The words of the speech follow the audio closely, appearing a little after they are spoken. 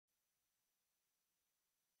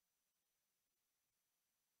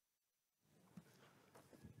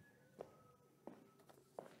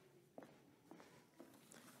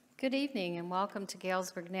Good evening and welcome to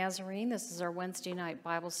Galesburg, Nazarene. This is our Wednesday night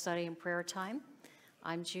Bible study and prayer time.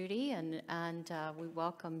 I'm Judy and we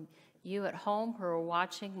welcome you at home who are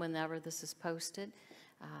watching whenever this is posted.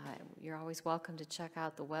 You're always welcome to check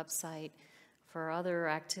out the website for other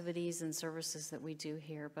activities and services that we do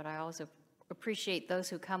here. But I also appreciate those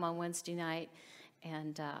who come on Wednesday night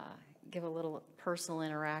and give a little personal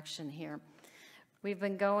interaction here. We've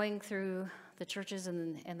been going through the churches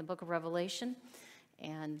in the book of Revelation.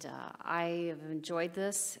 And I have enjoyed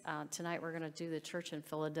this. Tonight we're going to do the church in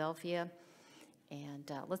Philadelphia.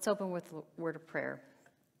 And let's open with a word of prayer.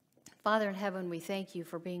 Father in heaven, we thank you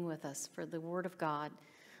for being with us, for the word of God.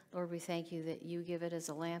 Lord, we thank you that you give it as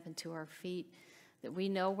a lamp unto our feet, that we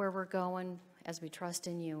know where we're going as we trust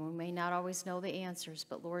in you. We may not always know the answers,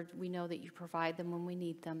 but Lord, we know that you provide them when we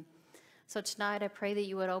need them. So tonight I pray that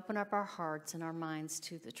you would open up our hearts and our minds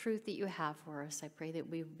to the truth that you have for us. I pray that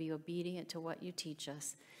we would be obedient to what you teach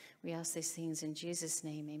us. We ask these things in Jesus'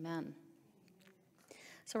 name, amen.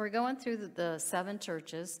 So we're going through the 7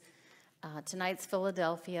 churches. Tonight's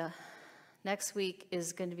Philadelphia. Next week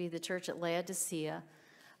is going to be the church at Laodicea.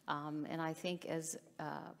 And I think as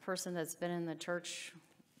a person that's been in the church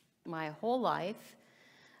my whole life,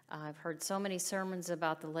 I've heard so many sermons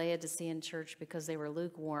about the Laodicean church because they were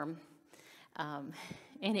lukewarm.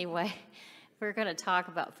 Anyway, we're going to talk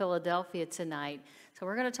about Philadelphia tonight. So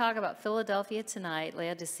we're going to talk about Philadelphia tonight,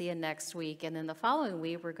 Laodicea next week, and then the following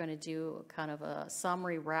week we're going to do kind of a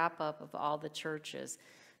summary wrap-up of all the churches.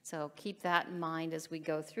 So keep that in mind as we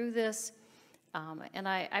go through this. And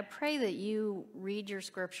I pray that you read your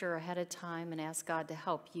scripture ahead of time and ask God to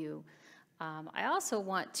help you. I also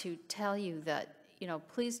want to tell you that,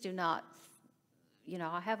 please do not,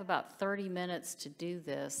 I have about 30 minutes to do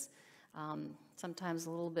this. Sometimes a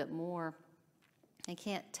little bit more. I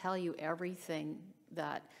can't tell you everything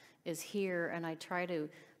that is here, and I try to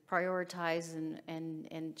prioritize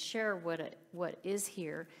and share what is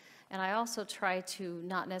here. And I also try to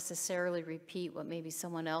not necessarily repeat what maybe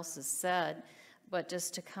someone else has said, but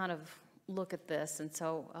just to kind of look at this. And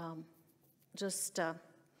so just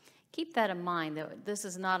keep that in mind, that this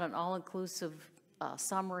is not an all-inclusive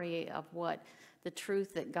summary of what the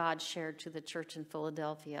truth that God shared to the church in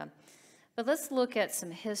Philadelphia. But let's look at some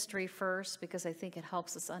history first, because I think it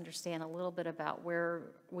helps us understand a little bit about where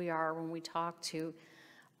we are when we talk to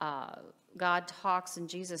God talks and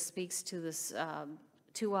Jesus speaks to this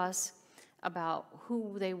to us about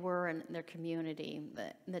who they were in their community.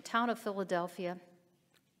 The town of Philadelphia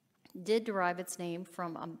did derive its name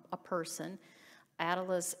from a person,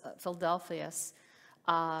 Attalus Philadelphus,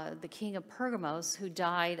 the king of Pergamos, who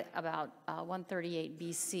died about 138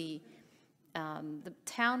 BC. The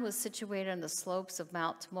town was situated on the slopes of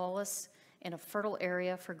Mount Tmolus in a fertile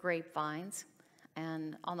area for grapevines.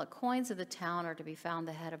 And on the coins of the town are to be found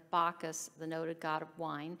the head of Bacchus, the noted god of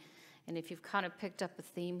wine. And if you've kind of picked up a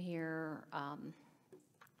theme here, a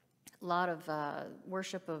lot of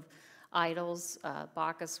worship of idols.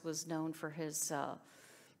 Bacchus was known for his,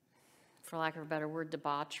 for lack of a better word,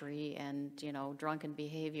 debauchery and, drunken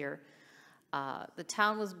behavior. The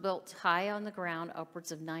town was built high on the ground,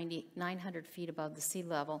 upwards of 900 feet above the sea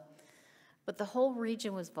level. But the whole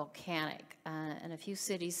region was volcanic, and a few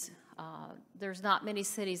cities, there's not many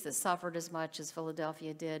cities that suffered as much as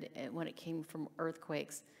Philadelphia did when it came from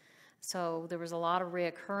earthquakes. So there was a lot of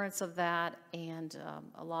reoccurrence of that, and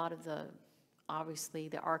a lot of obviously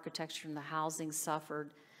the architecture and the housing suffered.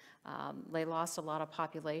 They lost a lot of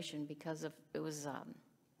population because it was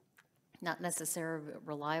not necessarily a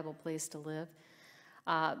reliable place to live,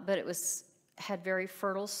 but it had very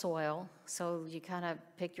fertile soil, so you kind of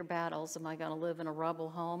pick your battles. Am I going to live in a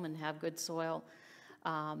rubble home and have good soil?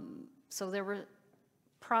 So there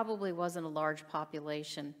probably wasn't a large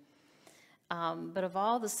population. But of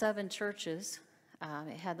all the 7 churches,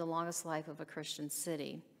 it had the longest life of a Christian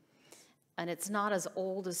city. And it's not as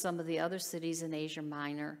old as some of the other cities in Asia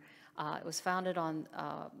Minor. It was founded on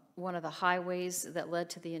one of the highways that led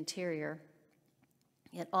to the interior.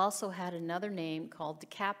 It also had another name called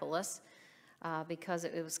Decapolis because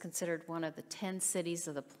it was considered one of the 10 cities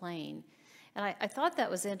of the plain. And I thought that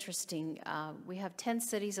was interesting. We have 10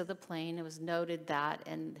 cities of the plain. It was noted that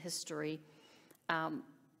in history.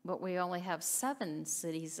 But we only have 7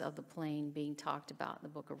 cities of the plain being talked about in the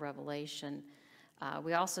book of Revelation.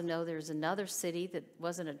 We also know there's another city that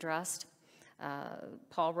wasn't addressed.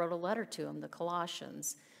 Paul wrote a letter to them, the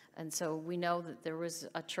Colossians, and so we know that there was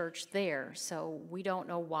a church there. So we don't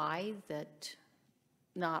know why that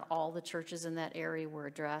not all the churches in that area were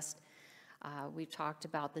addressed. We've talked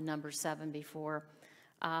about the number 7 before,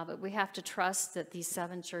 but we have to trust that these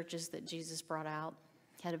 7 churches that Jesus brought out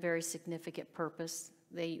had a very significant purpose.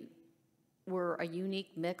 They were a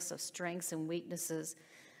unique mix of strengths and weaknesses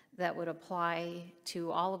that would apply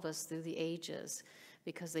to all of us through the ages,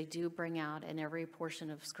 because they do bring out in every portion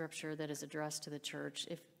of Scripture that is addressed to the church.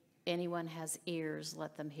 If anyone has ears,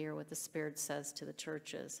 let them hear what the Spirit says to the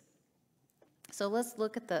churches. So let's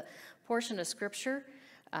look at the portion of Scripture.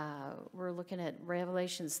 We're looking at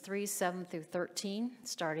Revelations 3, 7 through 13,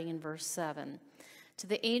 starting in verse 7. To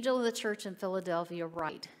the angel of the church in Philadelphia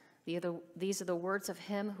write, these are the words of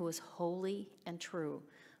him who is holy and true,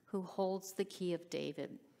 who holds the key of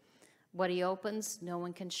David. What he opens, no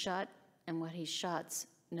one can shut, and what he shuts,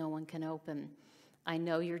 no one can open. I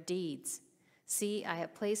know your deeds. See, I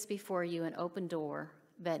have placed before you an open door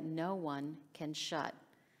that no one can shut.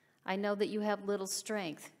 I know that you have little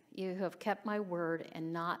strength. You have kept my word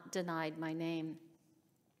and not denied my name.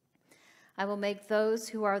 I will make those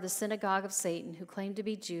who are the synagogue of Satan, who claim to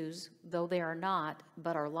be Jews, though they are not,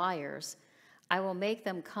 but are liars, I will make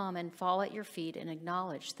them come and fall at your feet and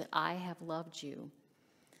acknowledge that I have loved you.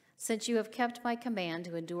 Since you have kept my command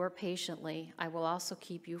to endure patiently, I will also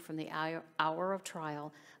keep you from the hour of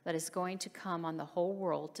trial that is going to come on the whole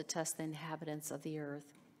world to test the inhabitants of the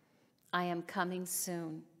earth. I am coming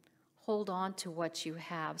soon. Hold on to what you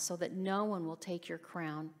have so that no one will take your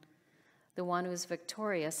crown. The one who is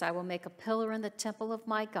victorious, I will make a pillar in the temple of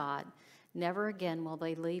my God. Never again will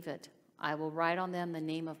they leave it. I will write on them the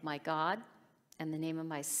name of my God and the name of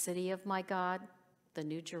my city of my God, the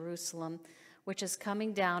New Jerusalem, which is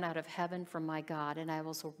coming down out of heaven from my God, and I will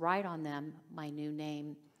also write on them my new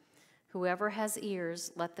name. Whoever has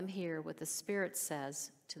ears, let them hear what the Spirit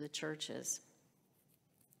says to the churches.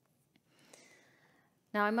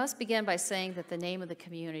 Now, I must begin by saying that the name of the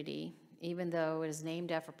community, even though it is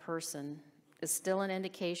named after a person, is still an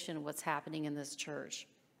indication of what's happening in this church.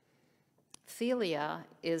 Philia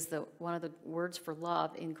is one of the words for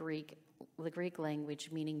love in Greek, the Greek language,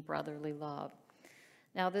 meaning brotherly love.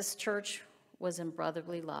 Now, this church was in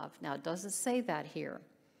brotherly love. Now, it doesn't say that here.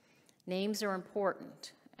 Names are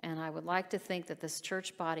important, and I would like to think that this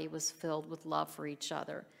church body was filled with love for each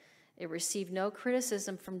other. It received no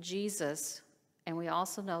criticism from Jesus, and we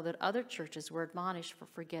also know that other churches were admonished for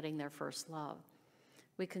forgetting their first love.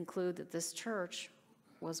 We conclude that this church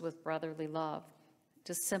was with brotherly love,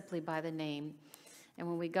 just simply by the name. And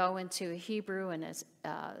when we go into Hebrew, and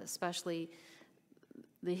especially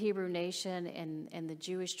the Hebrew nation and the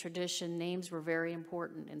Jewish tradition, names were very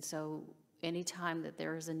important. And so anytime that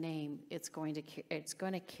there is a name, it's going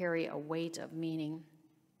to carry a weight of meaning.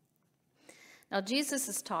 Now, Jesus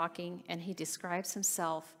is talking, and he describes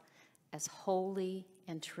himself as holy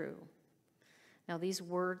and true. Now, these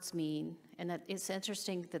words mean, and it's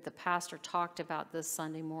interesting that the pastor talked about this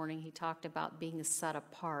Sunday morning. He talked about being set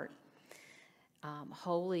apart.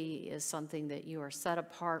 Holy is something that you are set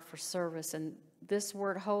apart for service, and this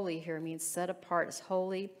word holy here means set apart as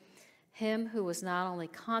holy, him who was not only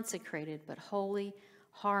consecrated, but holy,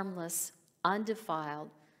 harmless, undefiled,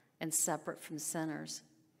 and separate from sinners,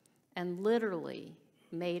 and literally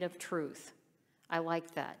made of truth. I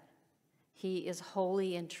like that. He is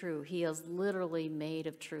holy and true. He is literally made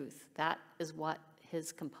of truth. That is what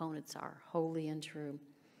his components are, holy and true.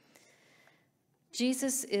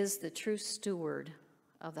 Jesus is the true steward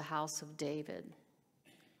of the house of David.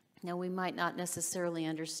 Now, we might not necessarily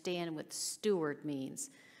understand what steward means,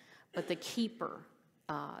 but the keeper.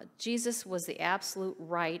 Jesus was the absolute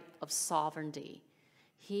right of sovereignty.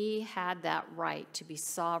 He had that right to be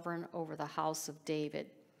sovereign over the house of David.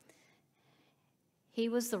 He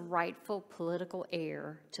was the rightful political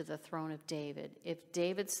heir to the throne of David. If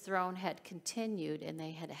David's throne had continued and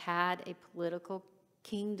they had had a political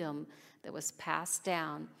kingdom that was passed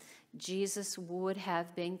down, Jesus would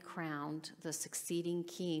have been crowned the succeeding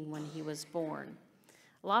king when he was born.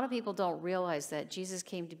 A lot of people don't realize that Jesus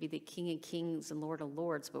came to be the King of Kings and Lord of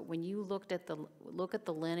Lords, but when you look at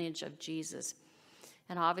the lineage of Jesus,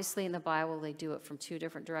 and obviously in the Bible they do it from two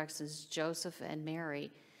different directions, Joseph and Mary,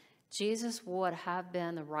 Jesus would have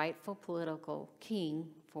been the rightful political king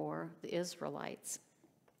for the Israelites.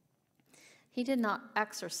 He did not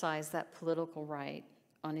exercise that political right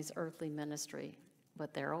on his earthly ministry,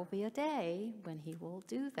 but there will be a day when he will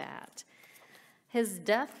do that. His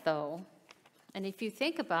death, though, and if you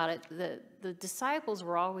think about it, the disciples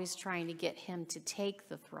were always trying to get him to take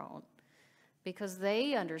the throne because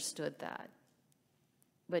they understood that.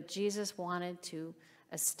 But Jesus wanted to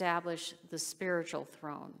establish the spiritual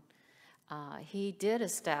throne. He did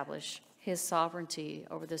establish his sovereignty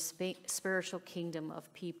over the spiritual kingdom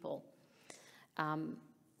of people.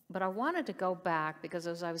 But I wanted to go back because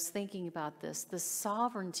as I was thinking about this, the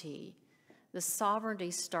sovereignty The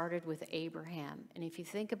sovereignty started with Abraham. And if you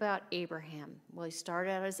think about Abraham, well, he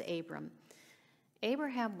started out as Abram.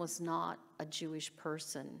 Abraham was not a Jewish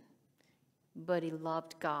person, but he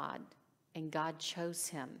loved God, and God chose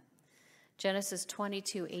him. Genesis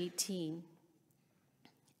 22:18,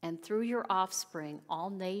 and through your offspring, all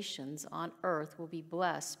nations on earth will be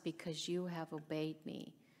blessed because you have obeyed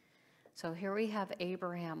me. So here we have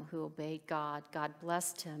Abraham who obeyed God. God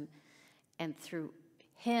blessed him, and through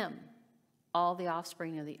him, all the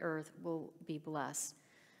offspring of the earth will be blessed.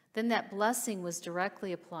 Then that blessing was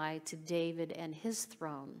directly applied to David and his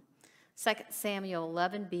throne. 2 Samuel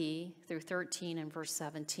 11b through 13 and verse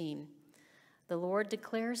 17. The Lord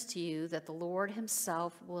declares to you that the Lord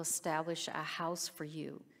himself will establish a house for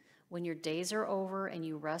you. When your days are over and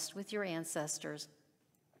you rest with your ancestors,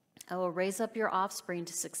 I will raise up your offspring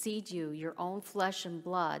to succeed you, your own flesh and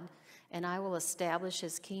blood, and I will establish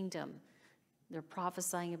his kingdom. They're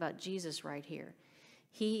prophesying about Jesus right here.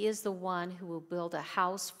 He is the one who will build a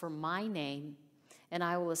house for my name, and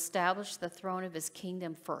I will establish the throne of his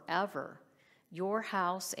kingdom forever. Your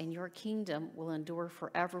house and your kingdom will endure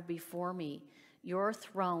forever before me. Your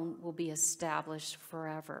throne will be established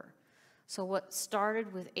forever. So what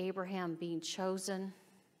started with Abraham being chosen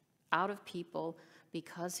out of people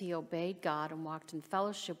because he obeyed God and walked in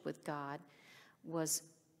fellowship with God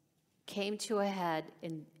came to a head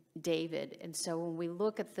in David. And so when we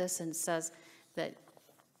look at this and it says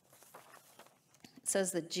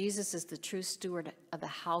that Jesus is the true steward of the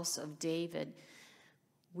house of David,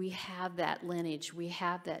 we have that lineage, we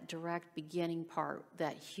have that direct beginning part,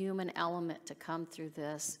 that human element to come through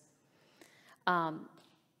this.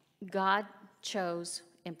 God chose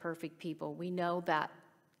imperfect people. We know that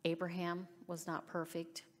Abraham was not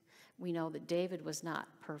perfect. We know that David was not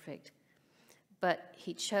perfect. But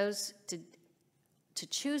he chose to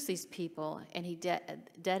choose these people, and he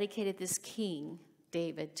dedicated this king,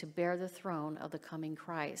 David, to bear the throne of the coming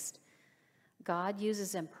Christ. God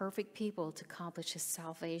uses imperfect people to accomplish his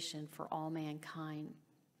salvation for all mankind.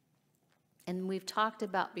 And we've talked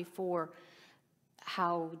about before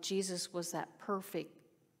how Jesus was that perfect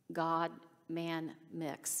God-man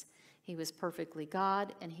mix. He was perfectly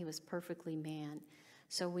God and he was perfectly man.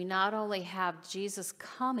 So we not only have Jesus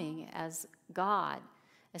coming as God,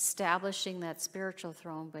 establishing that spiritual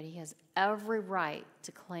throne, but he has every right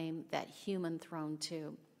to claim that human throne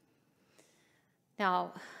too.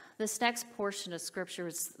 Now, this next portion of Scripture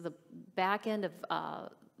is the back end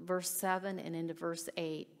of verse 7 and into verse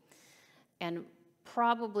 8. And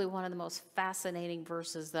probably one of the most fascinating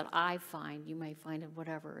verses that I find, you may find it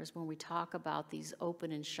whatever, is when we talk about these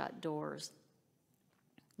open and shut doors.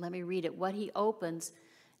 Let me read it. What he opens,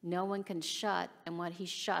 no one can shut, and what he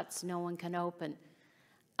shuts, no one can open.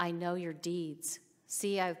 I know your deeds.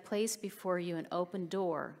 See, I've placed before you an open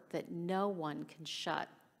door that no one can shut.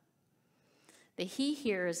 The he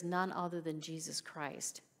here is none other than Jesus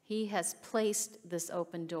Christ. He has placed this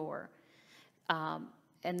open door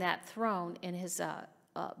and that throne in his,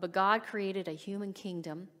 but God created a human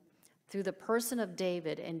kingdom through the person of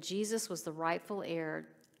David, and Jesus was the rightful heir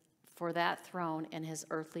for that throne in his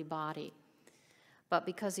earthly body. But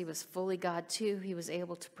because he was fully God too, he was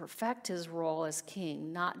able to perfect his role as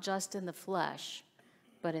king, not just in the flesh,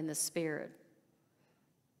 but in the spirit.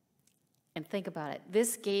 And think about it.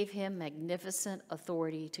 This gave him magnificent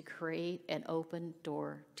authority to create an open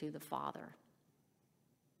door to the Father.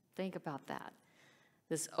 Think about that.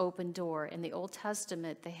 This open door. In the Old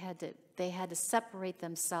Testament, they had to separate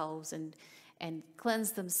themselves and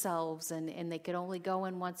cleanse themselves, and they could only go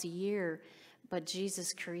in once a year. But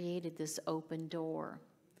Jesus created this open door.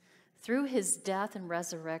 Through his death and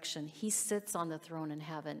resurrection, he sits on the throne in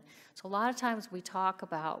heaven. So a lot of times we talk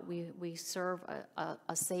about we serve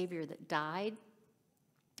a Savior that died.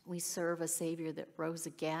 We serve a Savior that rose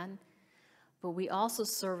again. But we also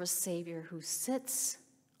serve a Savior who sits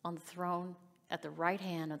on the throne at the right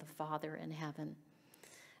hand of the Father in heaven.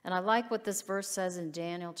 And I like what this verse says in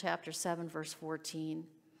Daniel chapter 7, verse 14.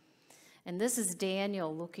 And this is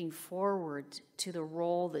Daniel looking forward to the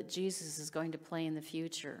role that Jesus is going to play in the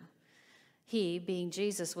future. He, being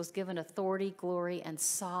Jesus, was given authority, glory, and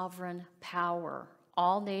sovereign power.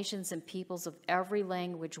 All nations and peoples of every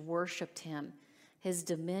language worshiped him. His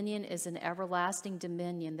dominion is an everlasting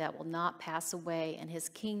dominion that will not pass away, and his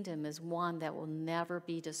kingdom is one that will never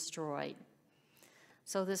be destroyed.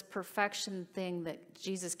 So this perfection thing that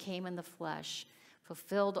Jesus came in the flesh,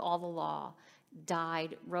 fulfilled all the law,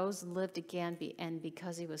 died, rose, and lived again, and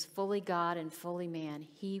because he was fully God and fully man,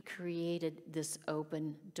 he created this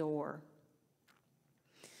open door.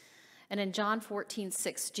 And in John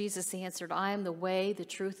 14:6, Jesus answered, I am the way, the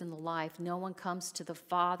truth, and the life. No one comes to the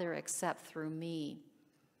Father except through me.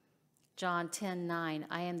 John 10:9,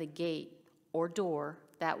 I am the gate or door.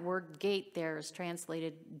 That word gate there is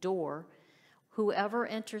translated door. Whoever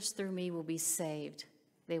enters through me will be saved.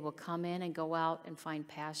 They will come in and go out and find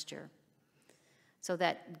pasture. So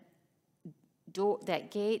that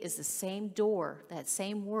gate is the same door, that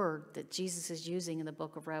same word that Jesus is using in the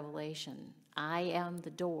book of Revelation. I am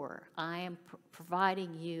the door. I am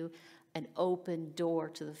providing you an open door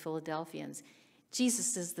to the Philadelphians.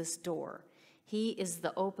 Jesus is this door. He is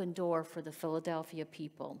the open door for the Philadelphia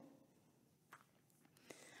people.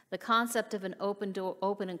 The concept of an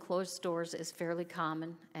open and closed doors is fairly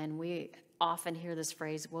common, and we often hear this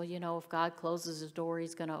phrase, well, you know, if God closes his door,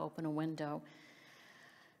 he's going to open a window.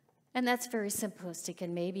 And that's very simplistic,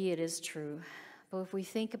 and maybe it is true. But if we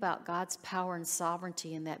think about God's power and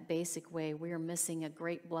sovereignty in that basic way, we are missing a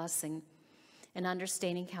great blessing in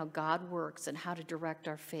understanding how God works and how to direct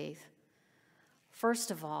our faith.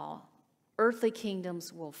 First of all, earthly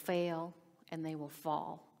kingdoms will fail and they will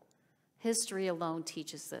fall. History alone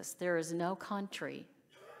teaches this. There is no country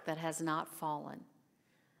that has not fallen.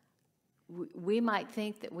 We might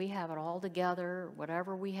think that we have it all together,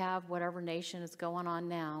 whatever we have, whatever nation is going on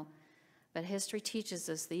now, but history teaches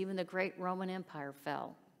us that even the great Roman Empire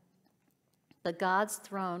fell. But God's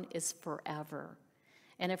throne is forever.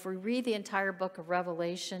 And if we read the entire book of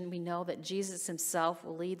Revelation, we know that Jesus himself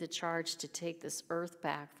will lead the charge to take this earth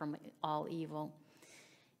back from all evil.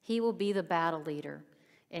 He will be the battle leader,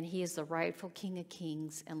 and he is the rightful King of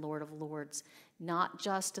Kings and Lord of Lords, not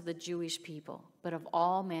just of the Jewish people, but of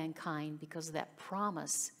all mankind, because of that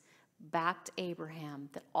promise back to Abraham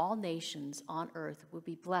that all nations on earth would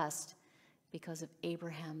be blessed because of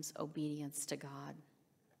Abraham's obedience to God.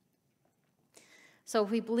 So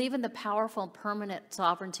if we believe in the powerful and permanent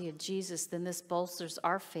sovereignty of Jesus, then this bolsters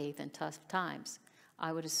our faith in tough times.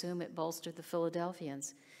 I would assume it bolstered the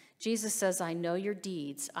Philadelphians. Jesus says, I know your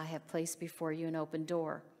deeds. I have placed before you an open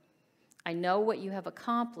door. I know what you have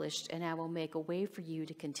accomplished, and I will make a way for you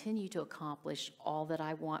to continue to accomplish all that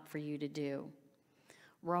I want for you to do.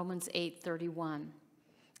 Romans 8:31.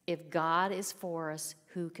 If God is for us,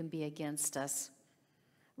 who can be against us?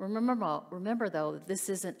 Remember, though, this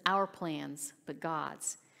isn't our plans, but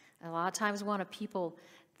God's. A lot of times when people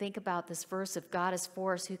think about this verse, if God is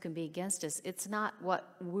for us, who can be against us? It's not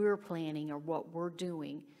what we're planning or what we're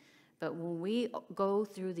doing. But when we go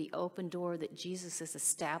through the open door that Jesus has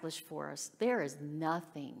established for us, there is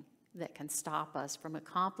nothing that can stop us from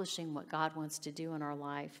accomplishing what God wants to do in our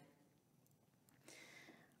life.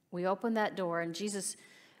 We open that door, and Jesus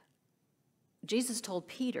told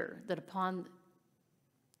Peter that upon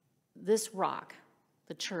this rock,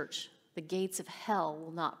 the church, the gates of hell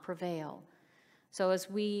will not prevail. So as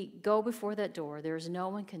we go before that door, there is no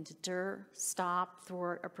one can deter, stop,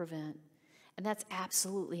 thwart, or prevent. And that's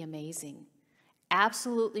absolutely amazing.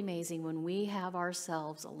 Absolutely amazing when we have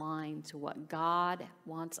ourselves aligned to what God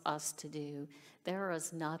wants us to do. There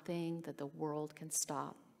is nothing that the world can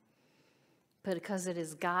stop. But because it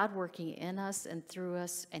is God working in us and through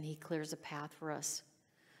us, and he clears a path for us,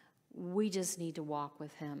 we just need to walk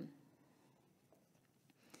with him.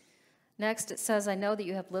 Next, it says, I know that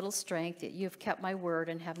you have little strength, yet you have kept my word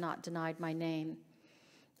and have not denied my name.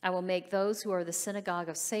 I will make those who are the synagogue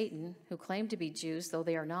of Satan, who claim to be Jews, though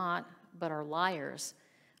they are not, but are liars,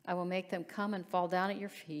 I will make them come and fall down at your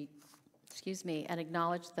feet, and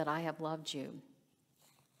acknowledge that I have loved you.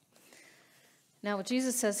 Now, what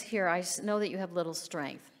Jesus says here, I know that you have little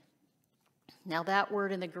strength. Now, that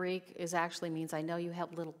word in the Greek actually means I know you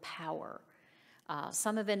have little power.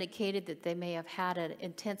 Some have indicated that they may have had an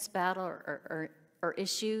intense battle or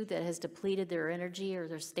issue that has depleted their energy or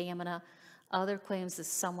their stamina. Other claims it's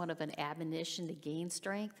somewhat of an admonition to gain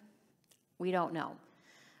strength. We don't know.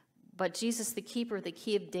 But Jesus, the keeper, the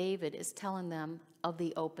key of David, is telling them of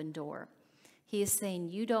the open door. He is saying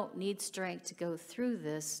you don't need strength to go through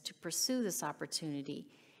this, to pursue this opportunity.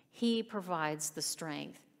 He provides the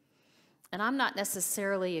strength. And I'm not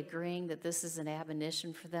necessarily agreeing that this is an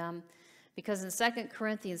admonition for them, because in 2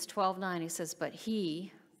 Corinthians 12:9, he says, but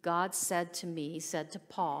he, God said to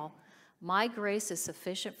Paul, my grace is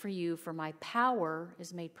sufficient for you, for my power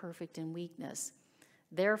is made perfect in weakness.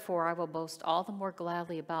 Therefore, I will boast all the more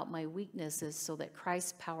gladly about my weaknesses, so that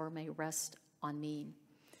Christ's power may rest on me.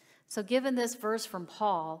 So given this verse from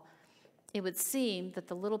Paul, it would seem that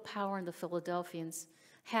the little power the Philadelphians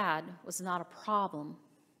had was not a problem,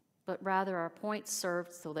 but rather a point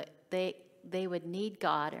served so that they would need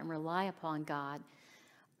God and rely upon God,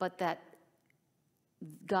 but that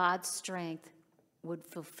God's strength would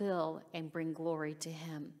fulfill and bring glory to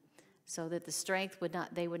him. so that the strength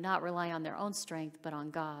they would not rely on their own strength, but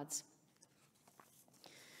on God's.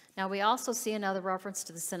 Now we also see another reference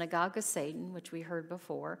to the synagogue of Satan, which we heard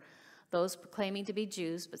before. Those proclaiming to be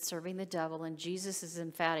Jews but serving the devil, and Jesus is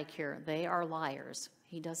emphatic here. They are liars.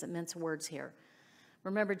 He doesn't mince words here.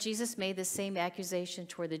 Remember, Jesus made the same accusation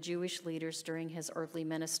toward the Jewish leaders during his earthly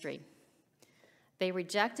ministry. They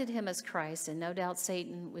rejected him as Christ, and no doubt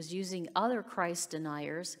Satan was using other Christ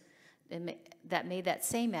deniers that made that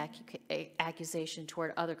same accusation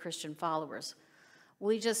toward other Christian followers.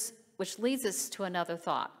 Which leads us to another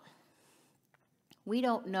thought. We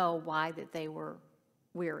don't know why that they were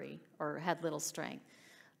weary or had little strength,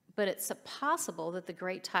 but it's possible that the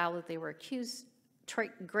great trial that they were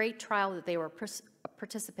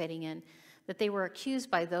participating in, that they were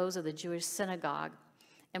accused by those of the Jewish synagogue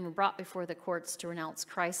and were brought before the courts to renounce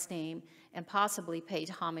Christ's name and possibly pay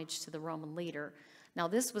homage to the Roman leader. Now,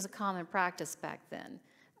 this was a common practice back then,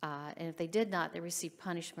 and if they did not, they received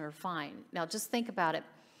punishment or fine. Now, just think about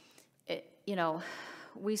it.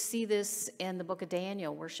 We see this in the book of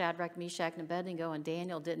Daniel, where Shadrach, Meshach, and Abednego and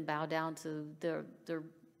Daniel didn't bow down to their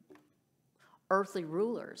earthly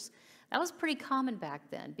rulers. That was pretty common back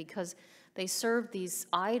then because they served these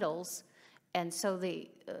idols, and so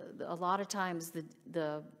a lot of times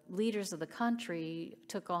the leaders of the country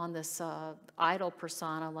took on this idol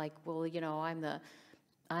persona, like, well,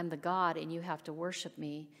 I'm the God, and you have to worship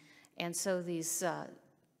me. And so these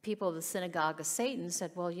people of the synagogue of Satan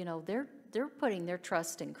said, well, they're putting their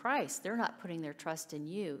trust in Christ. They're not putting their trust in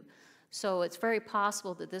you. So it's very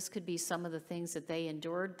possible that this could be some of the things that they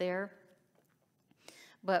endured there.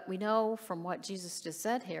 But we know from what Jesus just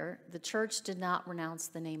said here, the church did not renounce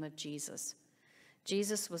the name of Jesus.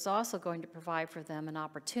 Jesus was also going to provide for them an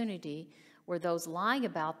opportunity where those lying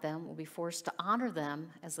about them will be forced to honor them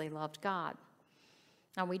as they loved God.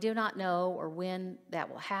 Now, we do not know or when that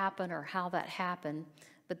will happen or how that happened,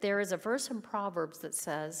 but there is a verse in Proverbs that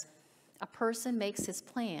says, "A person makes his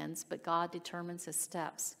plans, but God determines his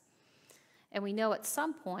steps." And we know at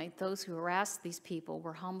some point those who harassed these people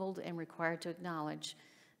were humbled and required to acknowledge,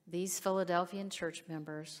 these Philadelphian church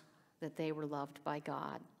members, that they were loved by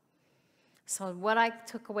God. So what I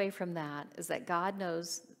took away from that is that God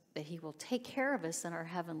knows that he will take care of us in our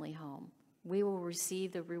heavenly home. We will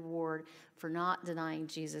receive the reward for not denying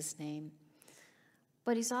Jesus' name.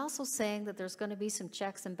 But he's also saying that there's going to be some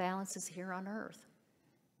checks and balances here on earth.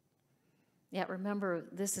 Yet remember,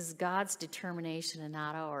 this is God's determination and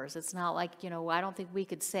not ours. It's not like, I don't think we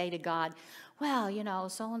could say to God, well,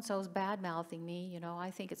 so-and-so's bad-mouthing me.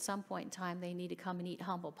 I think at some point in time they need to come and eat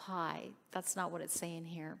humble pie. That's not what it's saying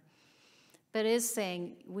here. But it is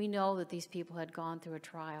saying we know that these people had gone through a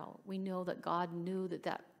trial. We know that God knew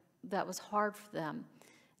that was hard for them.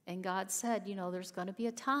 And God said, there's going to be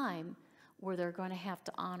a time where they're going to have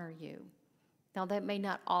to honor you. Now, that may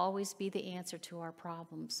not always be the answer to our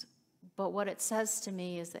problems, but what it says to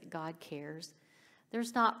me is that God cares.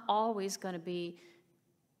 There's not always going to be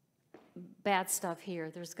bad stuff here.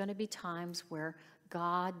 There's going to be times where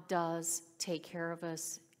God does take care of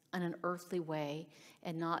us in an earthly way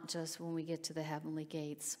and not just when we get to the heavenly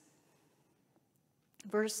gates.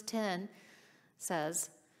 Verse 10 says,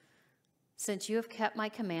 "Since you have kept my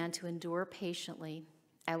command to endure patiently,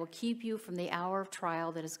 I will keep you from the hour of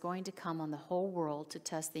trial that is going to come on the whole world to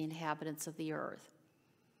test the inhabitants of the earth."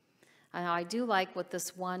 And I do like what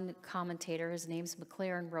this one commentator, his name's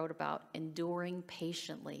McLaren, wrote about enduring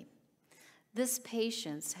patiently. This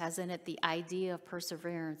patience has in it the idea of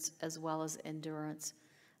perseverance as well as endurance.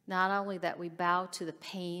 Not only that we bow to the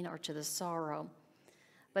pain or to the sorrow,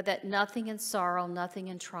 but that nothing in sorrow, nothing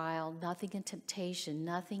in trial, nothing in temptation,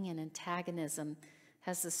 nothing in antagonism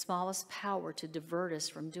has the smallest power to divert us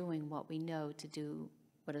from doing what we know to do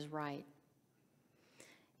what is right.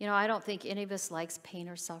 I don't think any of us likes pain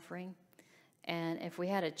or suffering. And if we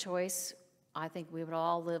had a choice, I think we would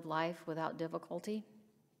all live life without difficulty.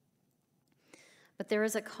 But there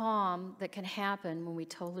is a calm that can happen when we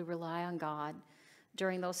totally rely on God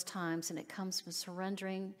during those times, and it comes from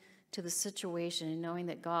surrendering to the situation and knowing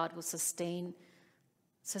that God will sustain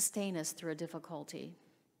us through a difficulty.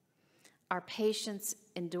 Our patience,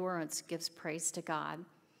 endurance gives praise to God.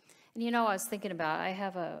 And I was thinking about, I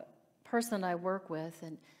have a person I work with,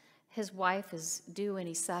 and his wife is due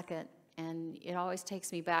any second, and it always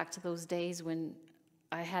takes me back to those days when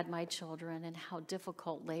I had my children and how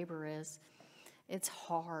difficult labor is. It's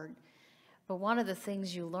hard. But one of the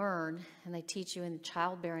things you learn, and they teach you in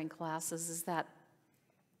childbearing classes, is that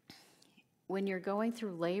when you're going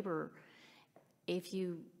through labor, if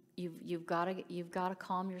you've got to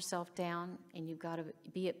calm yourself down, and you've got to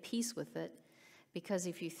be at peace with it, because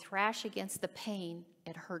if you thrash against the pain,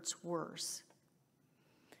 it hurts worse.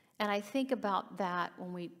 And I think about that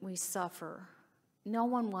when we suffer. No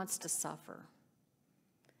one wants to suffer.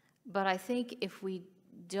 But I think if we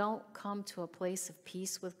don't come to a place of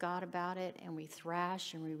peace with God about it, and we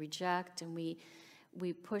thrash and we reject and we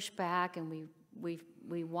push back and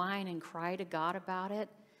we whine and cry to God about it,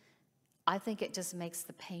 I think it just makes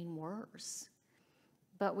the pain worse.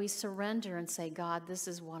 But we surrender and say, God, this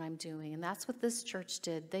is what I'm doing. And that's what this church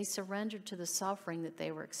did. They surrendered to the suffering that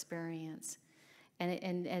they were experiencing.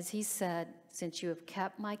 And as he said, since you have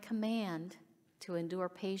kept my command to endure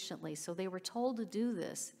patiently. So they were told to do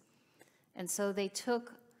this. And so they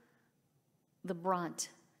took the brunt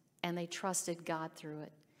and they trusted God through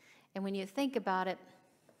it. And when you think about it,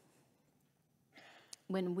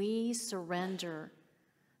 when we surrender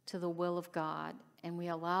to the will of God and we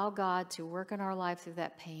allow God to work in our life through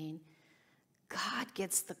that pain, God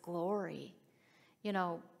gets the glory. You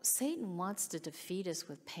know, Satan wants to defeat us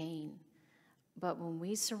with pain. But when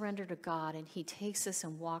we surrender to God and he takes us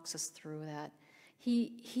and walks us through that,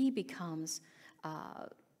 he becomes,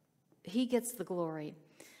 he gets the glory.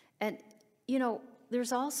 And, you know,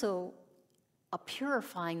 there's also a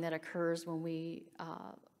purifying that occurs when we,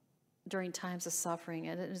 during times of suffering.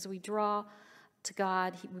 And as we draw to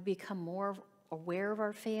God, we become more aware of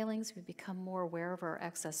our failings. We become more aware of our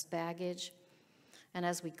excess baggage. And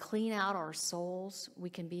as we clean out our souls, we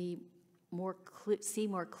can be see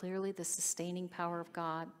more clearly the sustaining power of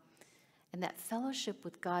God. And that fellowship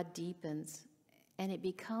with God deepens, and it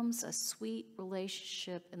becomes a sweet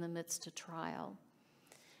relationship in the midst of trial.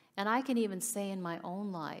 And I can even say in my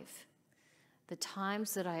own life, the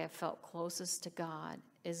times that I have felt closest to God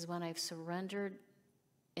is when I've surrendered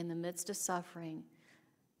in the midst of suffering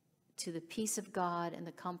to the peace of God and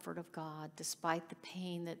the comfort of God, despite the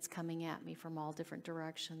pain that's coming at me from all different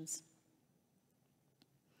directions.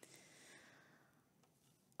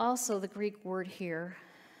 Also, the Greek word here,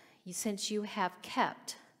 since you have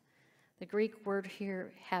kept, the Greek word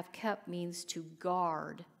here, have kept, means to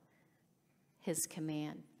guard his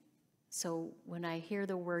command. So when I hear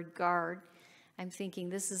the word guard, I'm thinking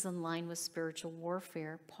this is in line with spiritual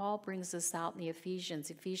warfare. Paul brings this out in the Ephesians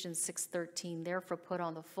 6:13, therefore put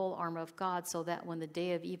on the full armor of God so that when the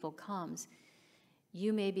day of evil comes,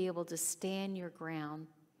 you may be able to stand your ground,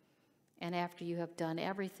 and after you have done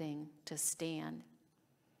everything, to stand.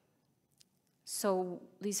 So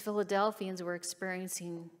these Philadelphians were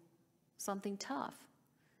experiencing something tough,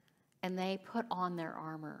 and they put on their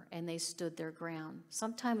armor and they stood their ground.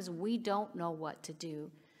 Sometimes we don't know what to do,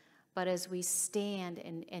 but as we stand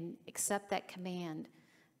and accept that command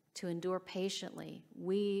to endure patiently,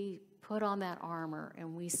 we put on that armor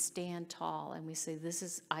and we stand tall and we say,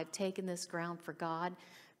 I've taken this ground for God.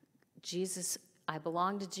 Jesus, I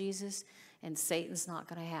belong to Jesus, and Satan's not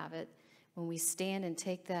going to have it. When we stand and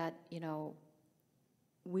take that,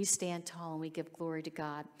 we stand tall and we give glory to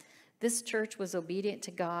God. This church was obedient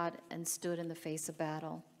to God and stood in the face of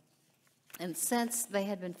battle. And since they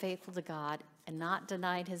had been faithful to God and not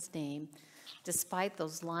denied his name, despite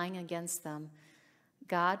those lying against them,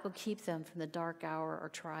 God will keep them from the dark hour or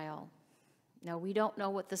trial. Now, we don't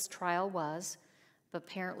know what this trial was, but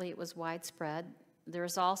apparently it was widespread. There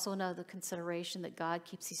is also another consideration that God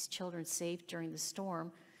keeps his children safe during the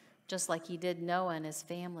storm, just like he did Noah and his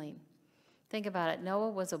family. Think about it. Noah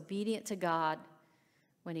was obedient to God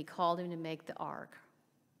when he called him to make the ark.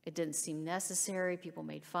 It didn't seem necessary. People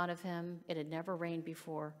made fun of him. It had never rained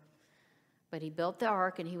before. But he built the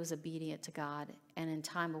ark and he was obedient to God. And in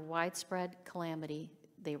time of widespread calamity,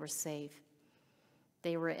 they were safe.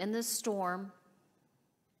 They were in the storm,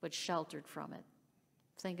 but sheltered from it.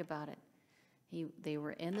 Think about it. They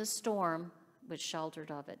were in the storm, but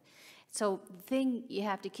sheltered of it. So the thing you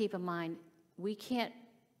have to keep in mind, we can't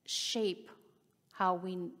shape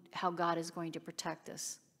how God is going to protect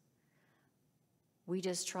us. We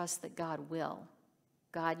just trust that God will.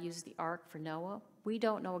 God used the ark for Noah. We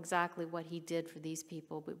don't know exactly what he did for these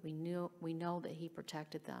people, but we know that he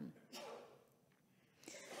protected them.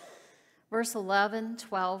 Verse 11,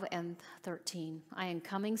 12, and 13. I am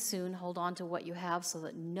coming soon. Hold on to what you have so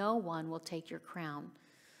that no one will take your crown.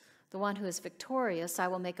 The one who is victorious, I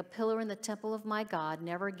will make a pillar in the temple of my God.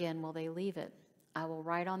 Never again will they leave it. I will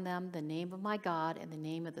write on them the name of my God and the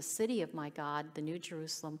name of the city of my God, the New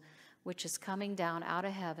Jerusalem, which is coming down out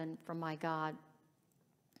of heaven from my God.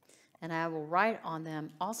 And I will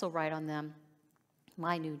also write on them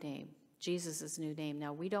my new name, Jesus' new name.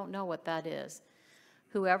 Now, we don't know what that is.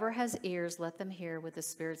 Whoever has ears, let them hear what the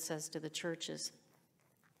Spirit says to the churches.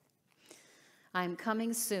 I'm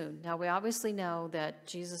coming soon. Now, we obviously know that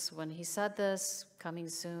Jesus, when he said this, coming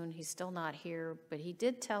soon, he's still not here, but he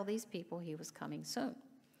did tell these people he was coming soon.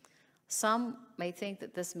 Some may think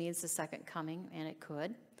that this means the second coming, and it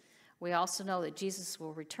could. We also know that Jesus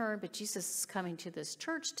will return, but Jesus is coming to this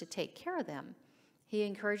church to take care of them. He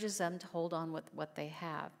encourages them to hold on with what they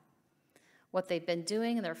have. What they've been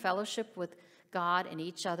doing in their fellowship with God and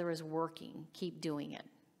each other is working. Keep doing it.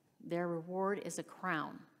 Their reward is a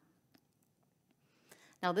crown.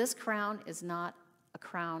 Now, this crown is not a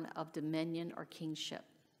crown of dominion or kingship.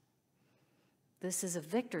 This is a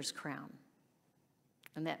victor's crown.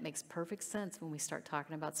 And that makes perfect sense when we start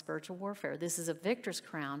talking about spiritual warfare. This is a victor's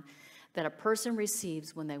crown that a person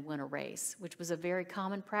receives when they win a race, which was a very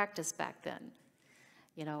common practice back then.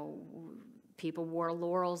 You know, people wore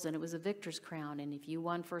laurels and it was a victor's crown. And if you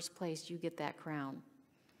won first place, you get that crown.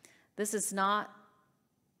 This is not,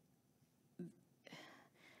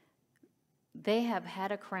 they have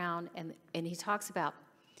had a crown, and he talks about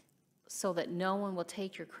so that no one will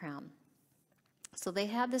take your crown. So they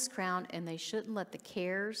have this crown, and they shouldn't let the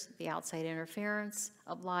cares, the outside interference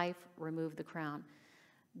of life remove the crown.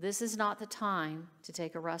 This is not the time to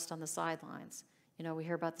take a rest on the sidelines. You know, we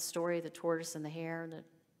hear about the story of the tortoise and the hare, and the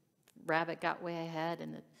rabbit got way ahead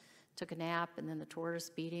and took a nap, and then the tortoise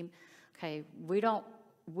beat him. Okay, we're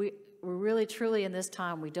really truly in this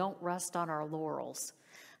time, we don't rest on our laurels,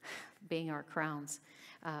 being our crowns.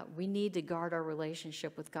 We need to guard our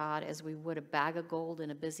relationship with God as we would a bag of gold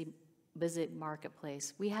in a busy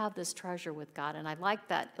marketplace. We have this treasure with God, and I like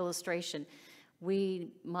that illustration. We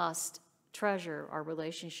must treasure our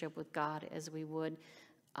relationship with God as we would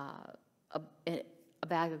a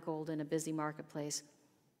bag of gold in a busy marketplace.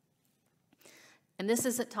 And this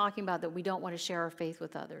isn't talking about that we don't want to share our faith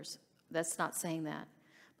with others. That's not saying that.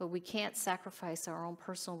 But we can't sacrifice our own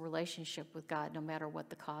personal relationship with God no matter what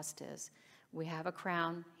the cost is. We have a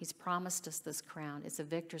crown. He's promised us this crown. It's a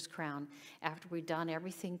victor's crown. After we've done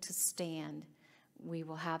everything to stand, we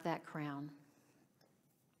will have that crown.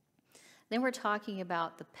 Then we're talking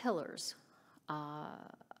about the pillars.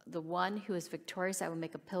 The one who is victorious, I will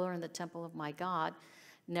make a pillar in the temple of my God.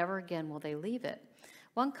 Never again will they leave it.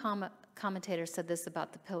 One commentator said this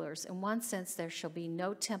about the pillars. In one sense, there shall be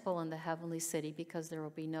no temple in the heavenly city because there will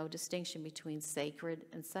be no distinction between sacred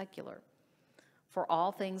and secular. For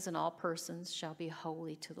all things and all persons shall be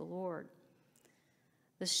holy to the Lord.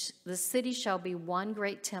 The city shall be one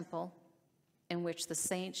great temple in which the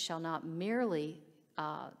saints shall not be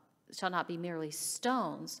merely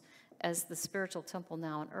stones as the spiritual temple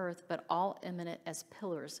now on earth, but all eminent as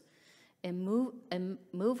pillars,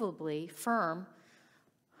 immovably firm,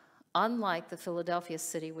 unlike the Philadelphia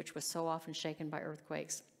city, which was so often shaken by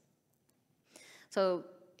earthquakes. So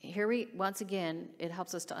here once again, it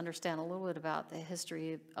helps us to understand a little bit about the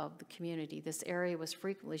history of the community. This area was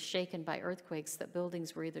frequently shaken by earthquakes that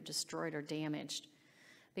buildings were either destroyed or damaged.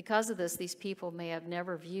 Because of this, these people may have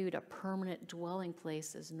never viewed a permanent dwelling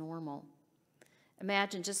place as normal.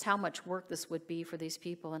 Imagine just how much work this would be for these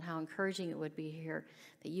people and how encouraging it would be here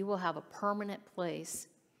that you will have a permanent place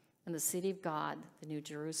in the city of God, the New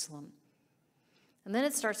Jerusalem. And then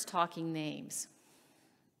it starts talking names.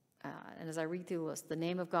 And as I read through the list, the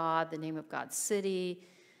name of God's city,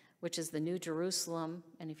 which is the New Jerusalem.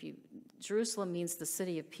 And Jerusalem means the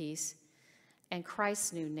city of peace, and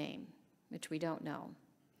Christ's new name, which we don't know.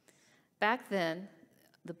 Back then,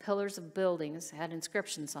 the pillars of buildings had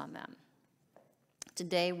inscriptions on them.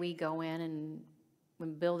 Today, we go in, and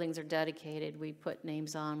when buildings are dedicated, we put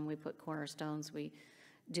names on, we put cornerstones, we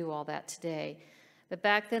do all that today. But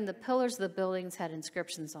back then, the pillars of the buildings had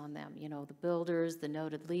inscriptions on them. You know, the builders, the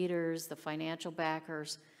noted leaders, the financial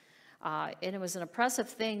backers. And it was an impressive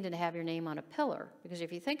thing to have your name on a pillar, because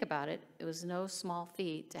if you think about it, it was no small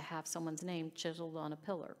feat to have someone's name chiseled on a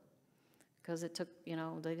pillar. Because it took, you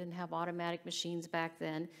know, they didn't have automatic machines back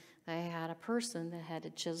then. They had a person that had to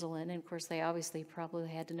chisel in, and of course, they obviously probably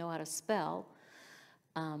had to know how to spell.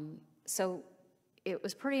 So it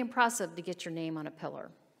was pretty impressive to get your name on a pillar.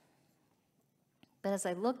 But as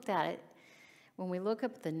I looked at it, when we look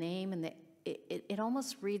up the name, and it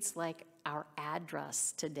almost reads like our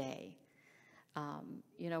address today.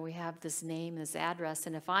 You know, we have this name, this address,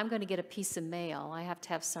 and if I'm going to get a piece of mail, I have to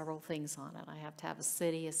have several things on it. I have to have a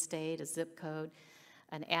city, a state, a zip code,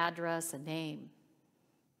 an address, a name.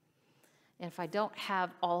 And if I don't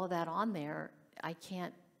have all of that on there, I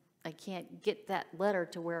can't get that letter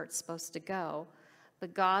to where it's supposed to go.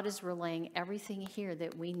 But God is relaying everything here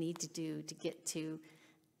that we need to do to get to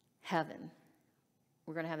heaven.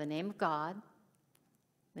 We're going to have the name of God,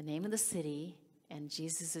 the name of the city, and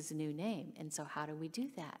Jesus' new name. And so how do we do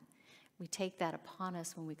that? We take that upon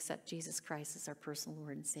us when we accept Jesus Christ as our personal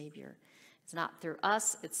Lord and Savior. It's not through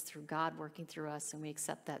us, it's through God working through us, and we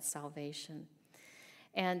accept that salvation.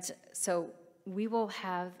 And so we will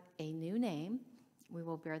have a new name. We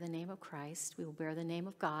will bear the name of Christ. We will bear the name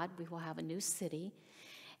of God. We will have a new city,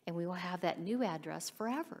 and we will have that new address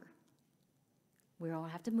forever. We don't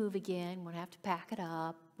have to move again. We don't have to pack it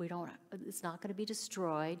up. It's not going to be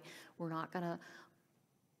destroyed. We're not going to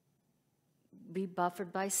be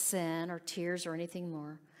buffered by sin or tears or anything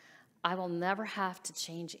more. I will never have to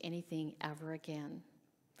change anything ever again.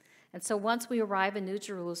 And so once we arrive in New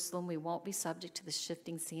Jerusalem, we won't be subject to the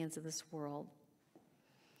shifting sands of this world.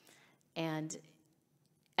 And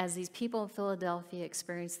as these people in Philadelphia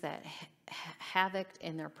experience that havoc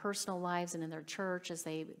in their personal lives and in their church, as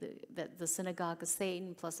the synagogue of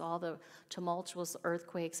Satan, plus all the tumultuous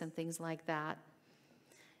earthquakes and things like that,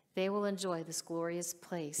 they will enjoy this glorious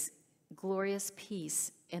place, glorious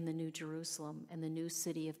peace in the New Jerusalem and the new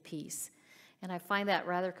city of peace. And I find that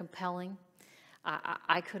rather compelling.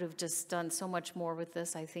 I could have just done so much more with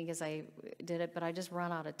this, I think, as I did it, but I just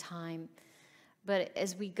run out of time. But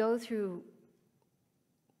as we go through,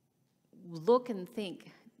 look and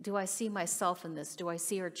think, do I see myself in this? Do I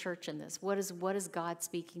see our church in this? What is God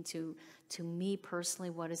speaking to me personally?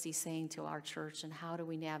 What is he saying to our church, and how do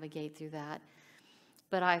we navigate through that?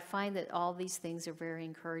 But I find that all these things are very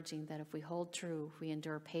encouraging, that if we hold true, if we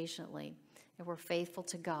endure patiently, if we're faithful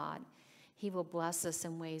to God, he will bless us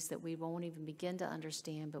in ways that we won't even begin to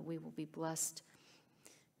understand, but we will be blessed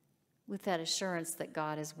with that assurance that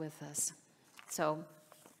God is with us. So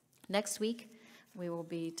next week, we will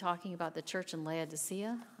be talking about the church in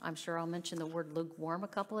Laodicea. I'm sure I'll mention the word lukewarm a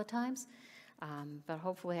couple of times, but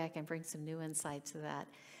hopefully I can bring some new insight to that.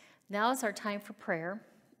 Now is our time for prayer,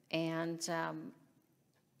 and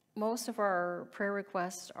most of our prayer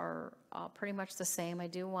requests are pretty much the same.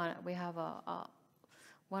 We have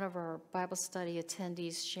one of our Bible study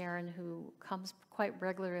attendees, Sharon, who comes quite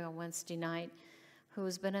regularly on Wednesday night, who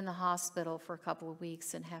has been in the hospital for a couple of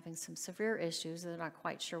weeks and having some severe issues. They're not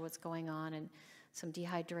quite sure what's going on, and some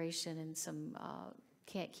dehydration and some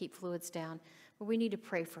can't keep fluids down. But we need to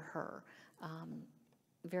pray for her.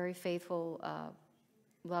 Very faithful,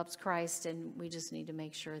 loves Christ, and we just need to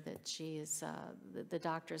make sure that she is, the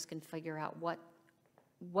doctors can figure out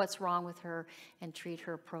what's wrong with her and treat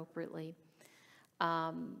her appropriately.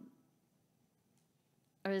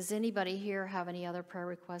 Does anybody here have any other prayer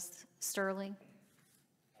requests? Sterling?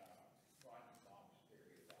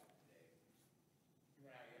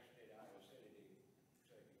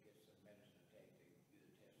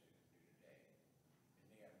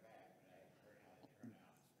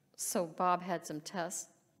 So Bob had some tests.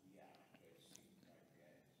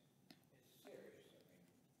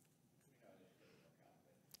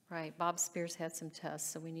 Right, Bob Spears had some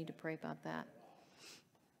tests, so we need to pray about that.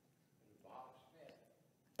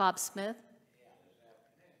 Bob Smith?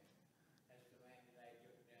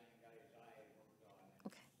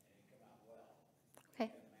 Okay.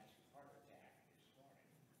 Okay.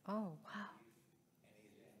 Oh, wow.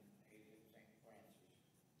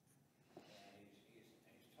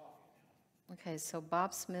 Okay, so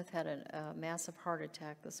Bob Smith had a massive heart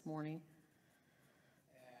attack this morning.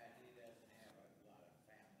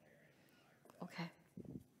 Okay.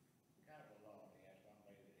 Kind of alone. He has one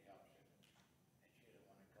lady that helps him, and she didn't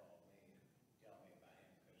want to call me and tell me about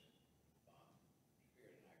him because Bob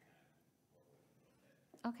Spears and I kind of work with him a little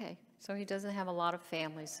bit. Okay, so he doesn't have a lot of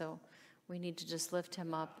family, so we need to just lift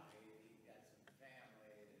him up. He got some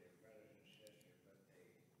family that are brothers and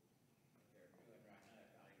sisters, but they're doing right now.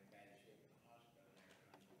 They're not in bad shape in the hospital, and they're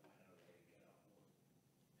trying to find out a way to get off work.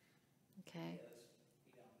 Okay.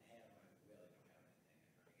 He don't have, really don't have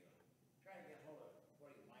anything. Trying to get hold of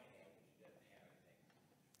what he might have, but he doesn't have anything.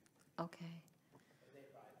 Okay. But they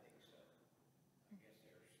probably think so. I guess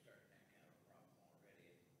they're starting that kind of problem already,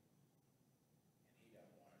 and he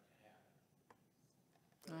doesn't want it to happen.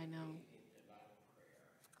 I know. He needs a lot of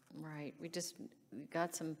prayer. Right. We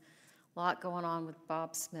got some lot going on with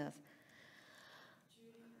Bob Smith.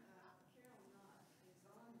 Judy, Carol Knott is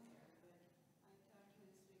on there, but I talked to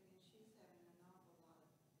her this week, and she's having an awful lot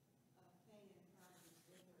of pain and problems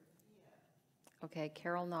with her hip. Okay,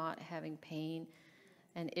 Carol Knott having pain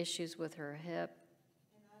and issues with her hip.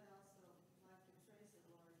 And I'd also like to praise the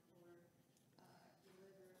Lord for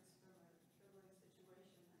deliverance from a troubling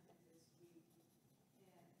situation I had this week.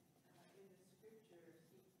 And in the scriptures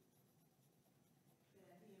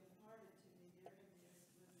that he imparted to me during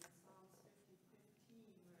this was in Psalms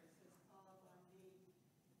 50:15, where it says, "Call upon me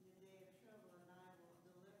in the day of trouble, and I will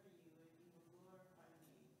deliver you, and you will glorify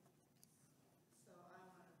me." So I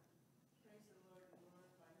want to praise the Lord and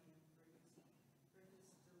glorify him for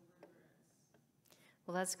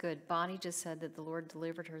Well, that's good. Bonnie just said that the Lord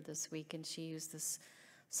delivered her this week, and she used this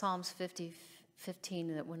Psalms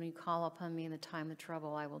 50:15, that when you call upon me in the time of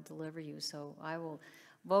trouble, I will deliver you. So I will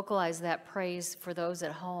vocalize that praise for those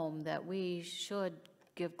at home, that we should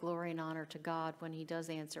give glory and honor to God when he does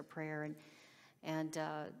answer prayer, and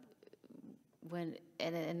that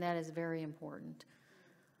is very important.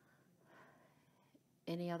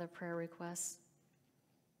 Any other prayer requests?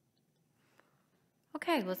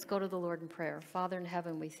 Okay, let's go to the Lord in prayer. Father in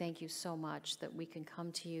heaven, we thank you so much that we can come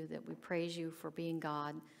to you, that we praise you for being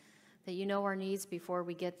God, that you know our needs before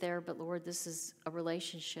we get there. But Lord, this is a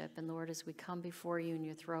relationship. And Lord, as we come before you in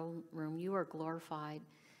your throne room, you are glorified.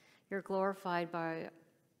 You're glorified by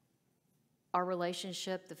our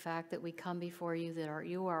relationship, the fact that we come before you, that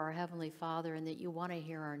you are our Heavenly Father, and that you want to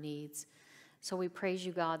hear our needs. So we praise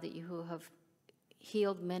you, God, that you have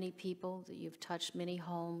healed many people, that you've touched many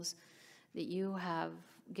homes, that you have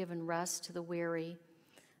given rest to the weary,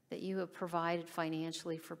 that you have provided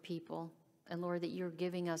financially for people. And Lord, that you're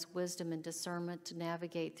giving us wisdom and discernment to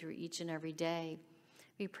navigate through each and every day.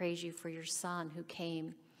 We praise you for your Son who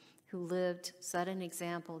came, who lived, set an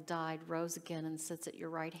example, died, rose again, and sits at your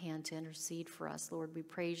right hand to intercede for us. Lord, we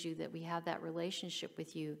praise you that we have that relationship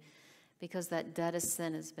with you because that debt of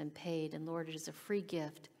sin has been paid. And Lord, it is a free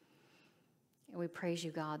gift. And we praise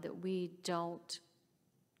you, God, that we don't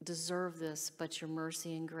deserve this, but your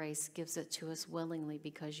mercy and grace gives it to us willingly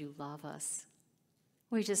because you love us.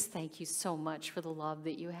 We just thank you so much for the love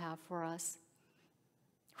that you have for us.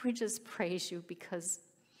 We just praise you because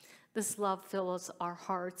this love fills our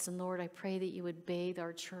hearts. And Lord, I pray that you would bathe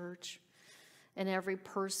our church and every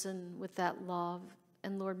person with that love.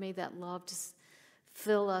 And Lord, may that love just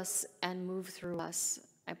fill us and move through us.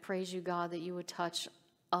 I praise you, God, that you would touch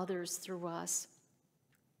others through us.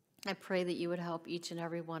 I pray that you would help each and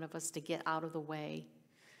every one of us to get out of the way,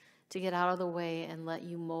 and let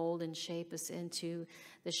you mold and shape us into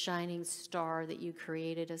the shining star that you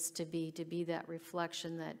created us to be that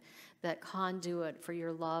reflection, that conduit for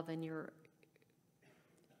your love and your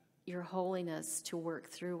holiness to work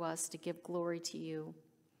through us to give glory to you.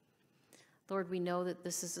 Lord, we know that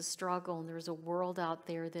this is a struggle, and there's a world out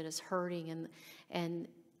there that is hurting, and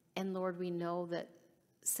Lord, we know that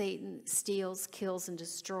Satan steals, kills, and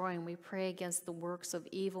destroys, and we pray against the works of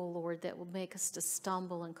evil, Lord, that will make us to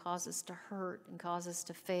stumble and cause us to hurt and cause us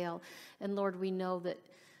to fail. And Lord, we know that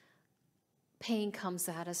pain comes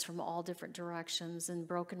at us from all different directions, and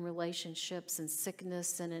broken relationships, and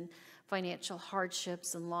sickness, and in financial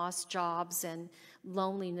hardships, and lost jobs, and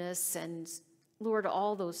loneliness, and Lord,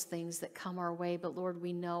 all those things that come our way. But Lord,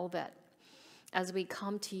 we know that as we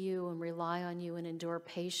come to you and rely on you and endure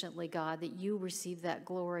patiently, God, that you receive that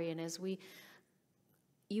glory. And as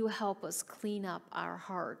you help us clean up our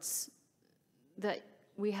hearts, that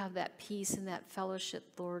we have that peace and that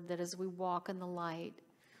fellowship, Lord, that as we walk in the light,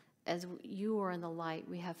 as you are in the light,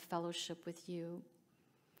 we have fellowship with you.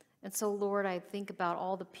 And so, Lord, I think about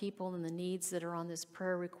all the people and the needs that are on this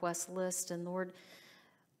prayer request list. And Lord,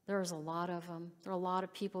 there's a lot of them. There are a lot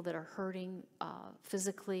of people that are hurting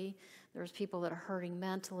physically. There's people that are hurting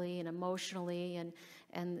mentally and emotionally.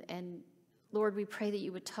 And Lord, we pray that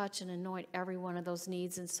you would touch and anoint every one of those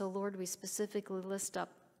needs. And so, Lord, we specifically lift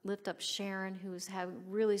up Sharon, who is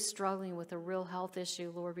really struggling with a real health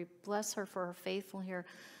issue. Lord, we bless her for her faithfulness here.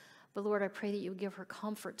 But Lord, I pray that you would give her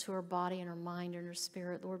comfort to her body and her mind and her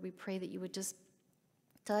spirit. Lord, we pray that you would just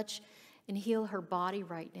touch and heal her body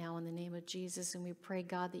right now in the name of Jesus. And we pray,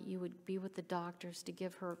 God, that you would be with the doctors to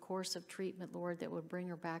give her a course of treatment, Lord, that would bring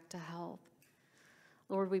her back to health.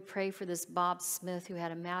 Lord, we pray for this Bob Smith who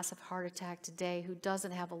had a massive heart attack today, who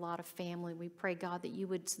doesn't have a lot of family. We pray, God, that you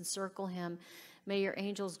would encircle him. May your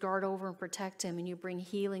angels guard over and protect him, and you bring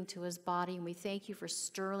healing to his body. And we thank you for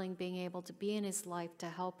Sterling being able to be in his life to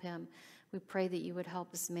help him. We pray that you would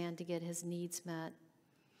help this man to get his needs met.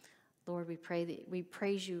 Lord, we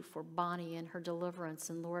praise you for Bonnie and her deliverance,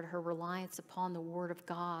 and Lord, her reliance upon the word of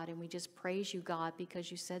God. And we just praise you, God, because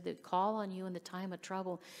you said that call on you in the time of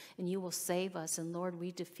trouble and you will save us. And Lord,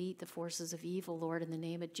 we defeat the forces of evil, Lord, in the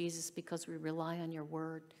name of Jesus, because we rely on your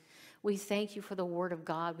word. We thank you for the word of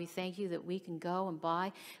God. We thank you that we can go and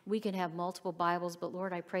buy. We can have multiple Bibles, but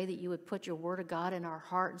Lord, I pray that you would put your word of God in our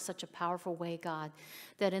heart in such a powerful way, God,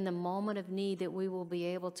 that in the moment of need that we will be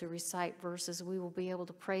able to recite verses, we will be able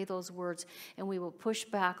to pray those words, and we will push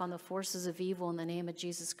back on the forces of evil in the name of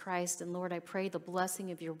Jesus Christ. And Lord, I pray the blessing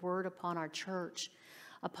of your word upon our church,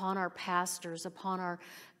 upon our pastors, upon our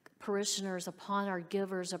parishioners, upon our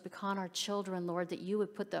givers, upon our children, Lord, that you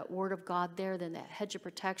would put that word of God there, then that hedge of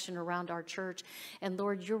protection around our church. And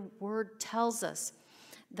Lord, your word tells us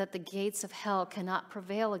that the gates of hell cannot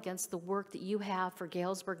prevail against the work that you have for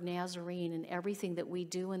Galesburg Nazarene and everything that we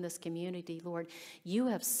do in this community, Lord. You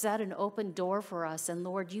have set an open door for us, and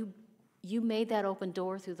Lord, you made that open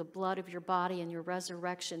door through the blood of your body and your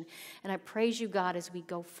resurrection. And I praise you, God, as we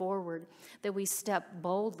go forward, that we step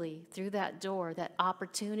boldly through that door, that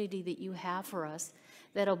opportunity that you have for us,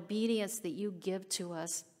 that obedience that you give to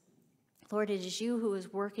us. Lord, it is you who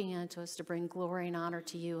is working into us to bring glory and honor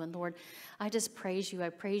to you. And Lord, I just praise you. I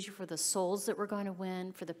praise you for the souls that we're going to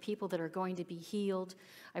win, for the people that are going to be healed.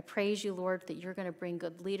 I praise you, Lord, that you're going to bring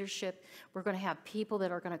good leadership. We're going to have people that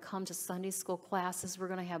are going to come to Sunday school classes. We're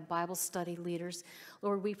going to have Bible study leaders.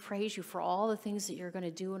 Lord, we praise you for all the things that you're going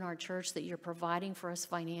to do in our church, that you're providing for us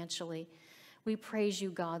financially. We praise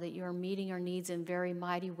you, God, that you are meeting our needs in very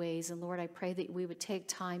mighty ways. And Lord, I pray that we would take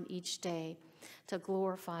time each day to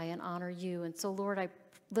glorify and honor you. And so, Lord, I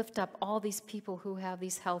lift up all these people who have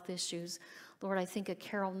these health issues. Lord, I think of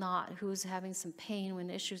Carol Knott, who is having some pain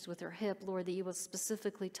and issues with her hip. Lord, that you will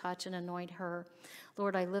specifically touch and anoint her.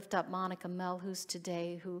 Lord, I lift up Monica Melhus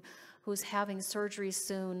today, who's having surgery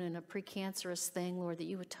soon and a precancerous thing. Lord, that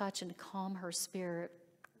you would touch and calm her spirit.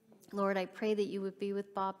 Lord, I pray that you would be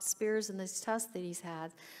with Bob Spears in this test that he's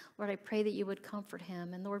had. Lord, I pray that you would comfort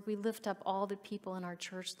him. And Lord, we lift up all the people in our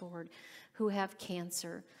church, Lord, who have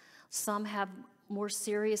cancer. Some have more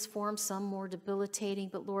serious forms, some more debilitating,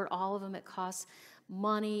 but Lord, all of them, it costs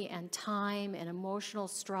money and time and emotional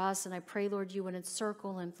stress. And I pray, Lord, you would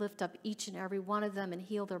encircle and lift up each and every one of them and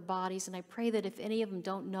heal their bodies. And I pray that if any of them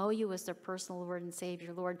don't know you as their personal Lord and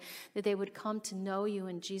Savior, Lord, that they would come to know you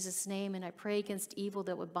in Jesus' name. And I pray against evil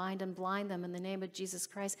that would bind and blind them in the name of Jesus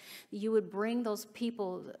Christ, that you would bring those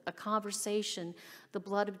people a conversation, the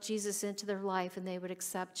blood of Jesus into their life, and they would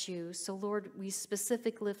accept you. So, Lord, we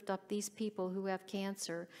specifically lift up these people who have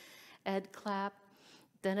cancer: Ed Clapp,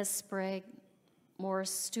 Dennis Sprague,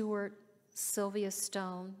 Morris Stewart, Sylvia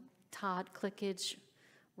Stone, Todd Clickage,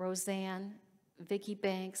 Roseanne, Vicki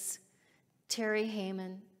Banks, Terry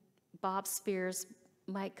Heyman, Bob Spears,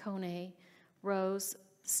 Mike Kone, Rose,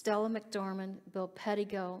 Stella McDormand, Bill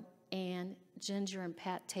Pettigo, Ann, Ginger, and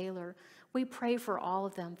Pat Taylor. We pray for all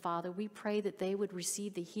of them, Father. We pray that they would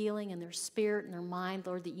receive the healing in their spirit and their mind,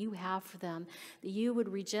 Lord, that you have for them, that you would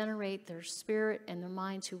regenerate their spirit and their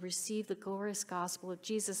mind to receive the glorious gospel of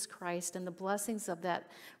Jesus Christ and the blessings of that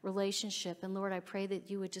relationship. And Lord, I pray that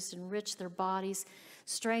you would just enrich their bodies,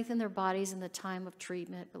 strengthen their bodies in the time of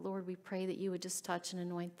treatment. But Lord, we pray that you would just touch and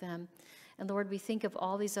anoint them. And Lord, we think of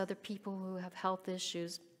all these other people who have health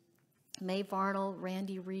issues: Mae Varnell,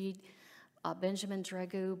 Randy Reed, Benjamin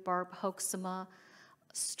Dragoo, Barb Hoeksema,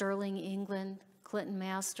 Sterling England, Clinton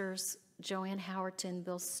Masters, Joanne Howerton,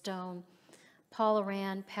 Bill Stone, Paula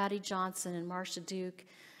Rand, Patty Johnson, and Marcia Duke,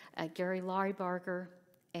 Gary Laurie Barker,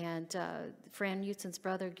 and Fran Utson's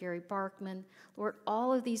brother, Gary Barkman. Lord,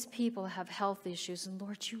 all of these people have health issues, and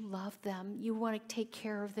Lord, you love them. You want to take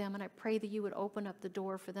care of them, and I pray that you would open up the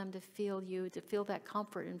door for them to feel you, to feel that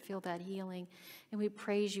comfort and feel that healing. And we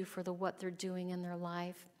praise you for what they're doing in their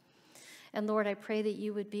life. And Lord, I pray that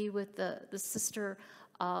you would be with the sister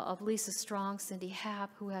of Lisa Strong, Cindy Happ,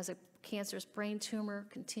 who has a cancerous brain tumor.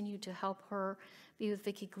 Continue to help her. Be with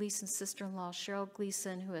Vicki Gleason's sister-in-law, Cheryl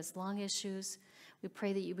Gleason, who has lung issues. We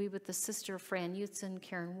pray that you be with the sister of Fran Utson,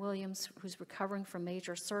 Karen Williams, who's recovering from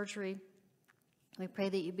major surgery. We pray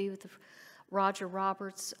that you be with Roger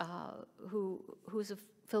Roberts, who's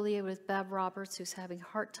affiliated with Bev Roberts, who's having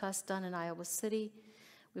heart tests done in Iowa City.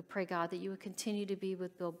 We pray, God, that you would continue to be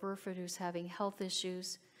with Bill Burford, who's having health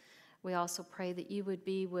issues. We also pray that you would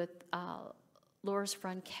be with Laura's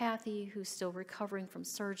friend Kathy, who's still recovering from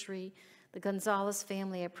surgery. The Gonzalez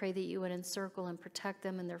family, I pray that you would encircle and protect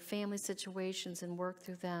them in their family situations and work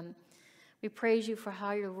through them. We praise you for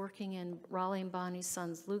how you're working in Raleigh and Bonnie's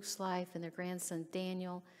sons Luke's life and their grandson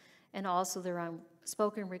Daniel, and also their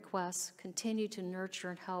unspoken requests. Continue to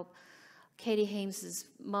nurture and help Katie Hames's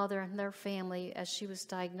mother and their family as she was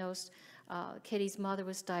diagnosed. Katie's mother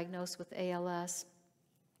was diagnosed with ALS.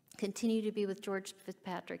 Continue to be with George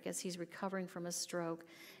Fitzpatrick as he's recovering from a stroke.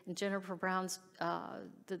 And Jennifer Brown's,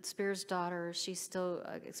 the Spears' daughter, she's still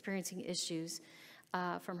experiencing issues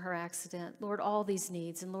from her accident. Lord, all these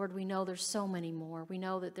needs, and Lord, we know there's so many more. We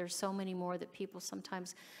know that there's so many more that people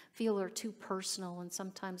sometimes feel are too personal, and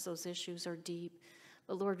sometimes those issues are deep.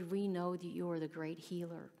 But Lord, we know that you are the great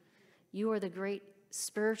healer. You are the great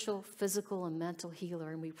spiritual, physical, and mental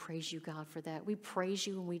healer, and we praise you, God, for that. We praise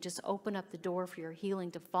you, and we just open up the door for your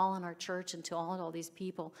healing to fall on our church and to all these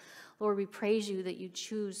people. Lord, we praise you that you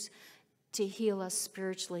choose to heal us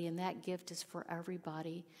spiritually, and that gift is for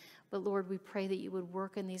everybody. But Lord, we pray that you would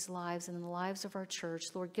work in these lives and in the lives of our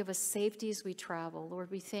church. Lord, give us safety as we travel. Lord,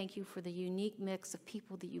 we thank you for the unique mix of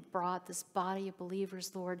people that you brought, this body of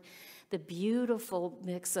believers, Lord, the beautiful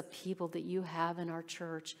mix of people that you have in our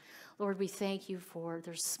church. Lord, we thank you for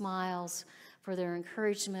their smiles, for their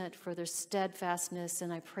encouragement, for their steadfastness,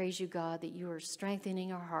 and I praise you, God, that you are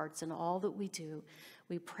strengthening our hearts in all that we do.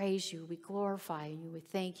 We praise you, we glorify you, we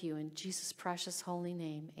thank you in Jesus' precious holy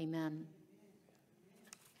name. Amen.